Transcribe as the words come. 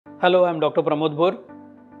Hello, I'm Dr. Pramod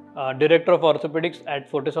Bhor, Director of Orthopaedics at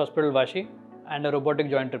Fortis Hospital, Vashi, and a robotic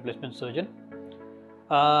joint replacement surgeon.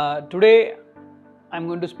 Today, I'm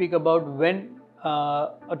going to speak about when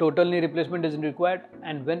a total knee replacement is required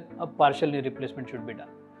and when a partial knee replacement should be done.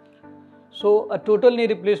 So, a total knee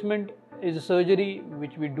replacement is a surgery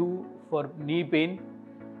which we do for knee pain,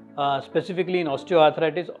 specifically in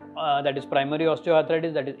osteoarthritis, that is primary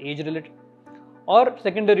osteoarthritis, that is age-related, or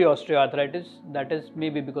secondary osteoarthritis, that is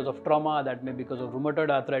maybe because of trauma, that may be because of rheumatoid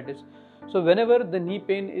arthritis. So whenever the knee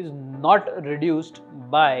pain is not reduced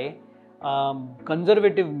by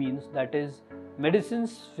conservative means, that is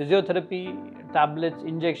medicines, physiotherapy, tablets,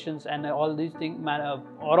 injections, and all these things,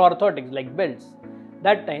 or orthotics like belts,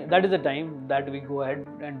 that is the time that we go ahead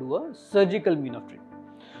and do a surgical mean of treatment.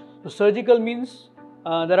 So surgical means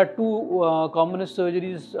there are two commonest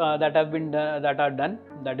surgeries that are done.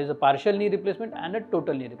 That is a partial knee replacement and a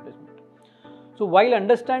total knee replacement. So while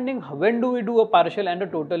understanding when do we do a partial and a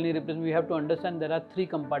total knee replacement, we have to understand there are three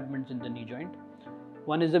compartments in the knee joint.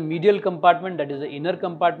 One is the medial compartment, that is the inner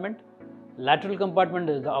compartment. Lateral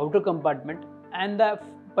compartment is the outer compartment, and the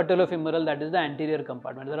patellofemoral, that is the anterior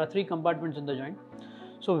compartment. There are three compartments in the joint.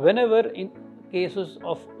 So whenever in cases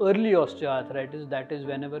of early osteoarthritis, that is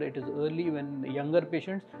whenever it is early, when younger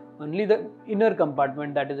patients, only the inner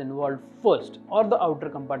compartment that is involved first, or the outer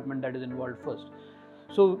compartment that is involved first.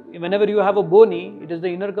 So whenever you have a bony, it is the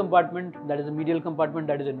inner compartment, that is the medial compartment,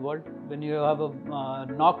 that is involved. When you have a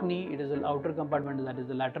knock knee, it is the outer compartment, that is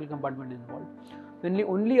the lateral compartment involved. When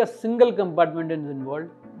only a single compartment is involved,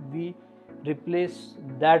 we replace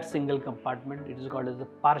that single compartment. It is called as the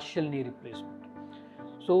partial knee replacement.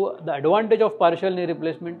 So the advantage of partial knee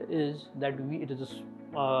replacement is that it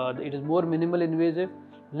is more minimal invasive,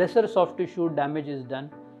 lesser soft tissue damage is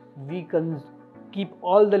done. We can keep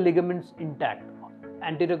all the ligaments intact,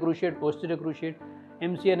 anterior cruciate, posterior cruciate,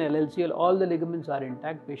 MCL and LCL, all the ligaments are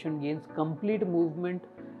intact. Patient gains complete movement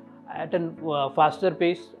at a faster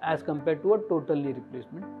pace as compared to a total knee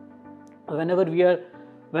replacement.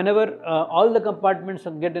 Whenever all the compartments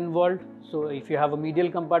get involved, so if you have a medial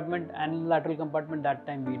compartment and lateral compartment, that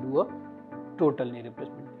time we do a total knee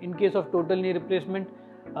replacement. In case of total knee replacement,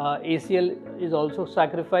 ACL is also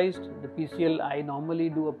sacrificed. The PCL, I normally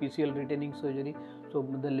do a PCL retaining surgery. So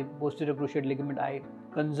the posterior cruciate ligament I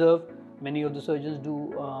conserve. Many of the surgeons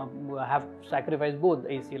do have sacrificed both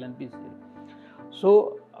ACL and PCL.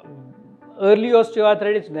 So early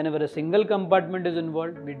osteoarthritis, whenever a single compartment is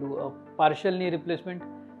involved, we do a partial knee replacement.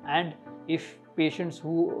 And if patients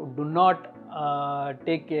who do not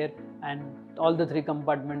take care and all the three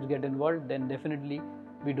compartments get involved, then definitely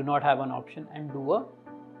we do not have an option and do a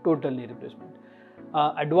total knee replacement.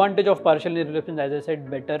 Advantage of partial knee replacement, as I said,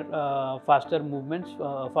 better, faster movements,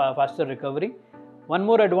 faster recovery. One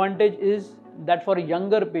more advantage is that for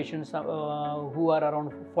younger patients who are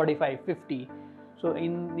around 45, 50, so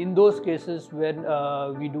in those cases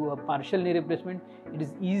where we do a partial knee replacement, it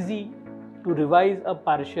is easy to revise a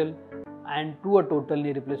partial and to a total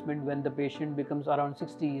knee replacement when the patient becomes around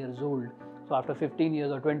 60 years old. So after 15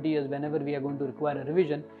 years or 20 years, whenever we are going to require a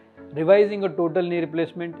revision, revising a total knee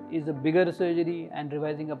replacement is a bigger surgery, and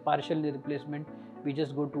revising a partial knee replacement, we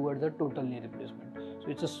just go towards a total knee replacement. So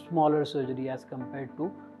it's a smaller surgery as compared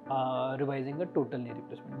to revising a total knee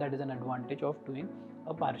replacement. That is an advantage of doing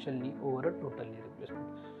a partial knee over a total knee replacement.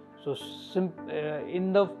 So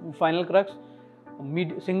in the final crux,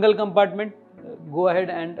 single compartment, go ahead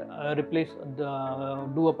and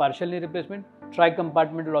do a partial knee replacement.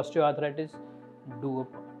 Tri-compartmental osteoarthritis, do a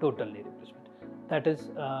total knee replacement. That is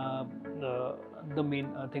the main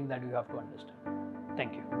thing that you have to understand.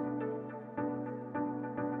 Thank you.